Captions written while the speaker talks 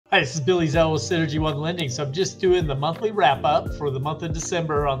Hi, this is Billy Zell with Synergy One Lending. So I'm just doing the monthly wrap up for the month of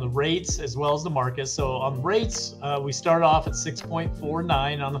December on the rates as well as the market. So on the rates, we start off at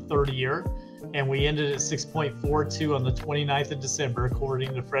 6.49 on the 30-year, and we ended at 6.42 on the 29th of December,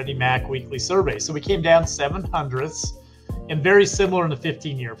 according to Freddie Mac weekly survey. So we came down 0.07, and very similar in the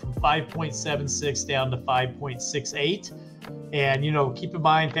 15-year, from 5.76 down to 5.68. And, keep in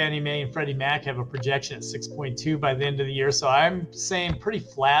mind, Fannie Mae and Freddie Mac have a projection at 6.2 by the end of the year. So I'm saying pretty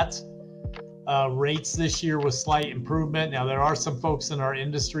flat rates this year with slight improvement. Now, there are some folks in our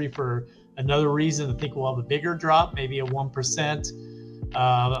industry for another reason to think we'll have a bigger drop, maybe a 1%.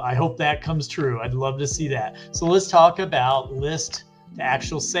 I hope that comes true. I'd love to see that. So let's talk about list to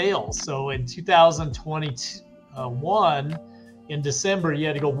actual sales. So in 2021, in December, you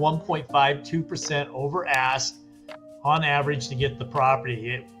had to go 1.52% over ask on average to get the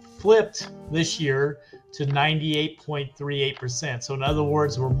property. It flipped this year to 98.38%. So in other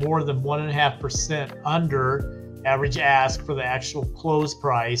words, we're more than 1.5% under average ask for the actual close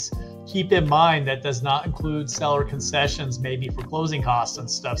price. Keep in mind that does not include seller concessions, maybe for closing costs and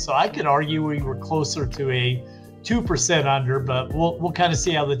stuff. So I could argue we were closer to a 2% under, but we'll kind of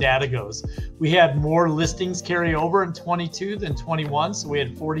see how the data goes. We had more listings carry over in 22 than 21. So we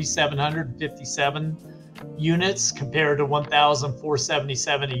had 4,757 units compared to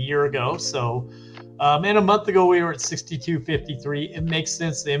 1,477 a year ago. So and a month ago we were at 6,253. It makes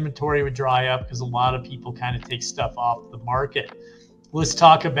sense the inventory would dry up because a lot of people kind of take stuff off the market. Let's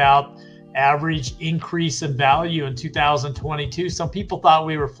talk about average increase in value in 2022. Some people thought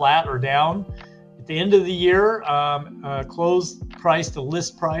we were flat or down. At the end of the year, close price to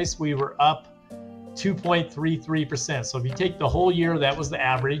list price, we were up 2.33%. So if you take the whole year, that was the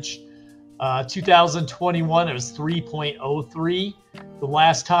average. 2021, it was 3.03. The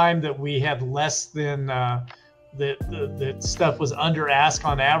last time that we had less than that stuff was under ask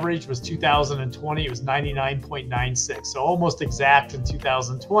on average was 2020. It was 99.96. So almost exact in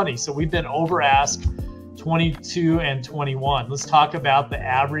 2020. So we've been over ask 22 and 21. Let's talk about the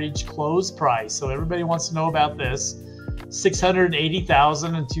average close price. So everybody wants to know about this.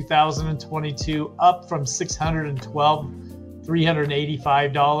 680,000 in 2022, up from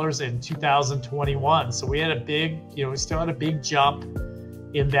 385 in 2021. So we had a big, we still had a big jump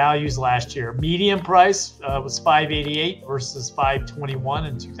in values last year. Median price was 588 versus 521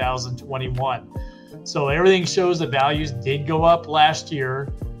 in 2021. So everything shows that values did go up last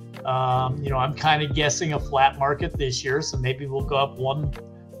year. I'm kind of guessing a flat market this year, so maybe we'll go up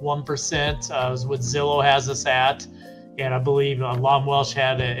 1%, is what Zillow has us at. And I believe Lon Welsh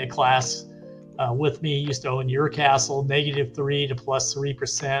had a class with me. He used to own Urecastle. -3 to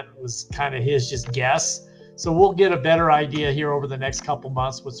 +3% was kind of his just guess. So we'll get a better idea here over the next couple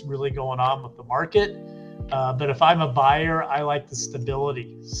months what's really going on with the market. But if I'm a buyer, I like the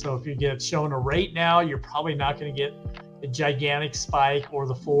stability. So if you get shown a rate now, you're probably not going to get a gigantic spike or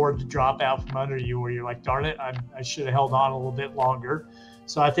the forward to drop out from under you where you're like, darn it, I should have held on a little bit longer.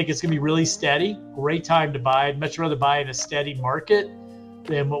 So I think it's going to be really steady. Great time to buy. I'd much rather buy in a steady market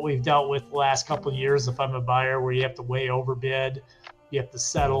than what we've dealt with the last couple of years. If I'm a buyer where you have to way overbid, you have to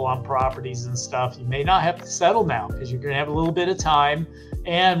settle on properties and stuff. You may not have to settle now because you're going to have a little bit of time,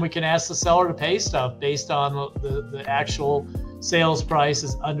 and we can ask the seller to pay stuff based on the actual sales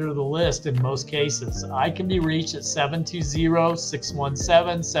prices under the list in most cases. I can be reached at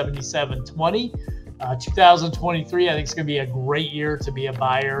 720-617-7720. 2023, I think it's going to be a great year to be a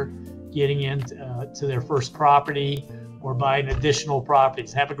buyer getting into to their first property or buying additional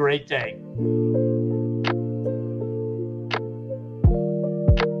properties. Have a great day.